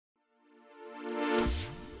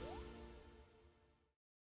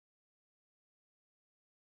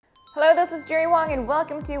Hello, this is Daewoong and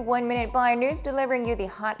welcome to 1 Minute Bio News, delivering you the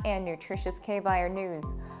hot and nutritious K-Bio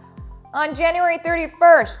news. On January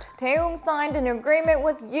 31st, Daewoong signed an agreement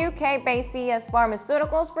with UK-based CS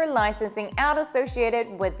Pharmaceuticals for licensing out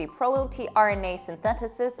associated with the prelude tRNA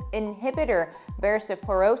synthesis inhibitor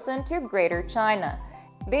bersiporosin to Greater China.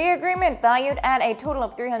 The agreement, valued at a total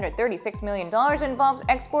of $336 million, involves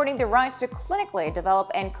exporting the rights to clinically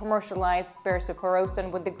develop and commercialize bersiporosin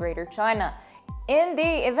with the Greater China. In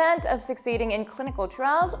the event of succeeding in clinical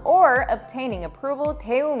trials or obtaining approval,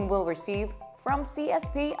 Daewoong will receive from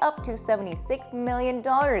CSP up to $76 million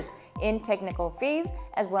in technical fees,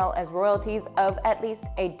 as well as royalties of at least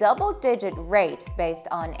a double-digit rate based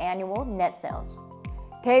on annual net sales.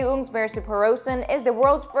 Daewoong's bersiporosin is the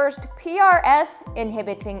world's first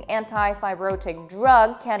PRS-inhibiting anti-fibrotic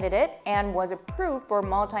drug candidate and was approved for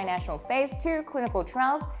multinational phase 2 clinical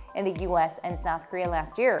trials in the US and South Korea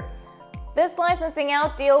last year. This licensing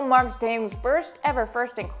out deal marks Daewoong's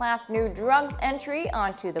first-in-class new drugs entry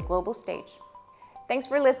onto the global stage. Thanks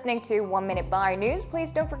for listening to 1 Minute Bio News.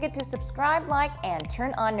 Please don't forget to subscribe, like, and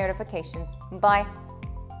turn on notifications. Bye.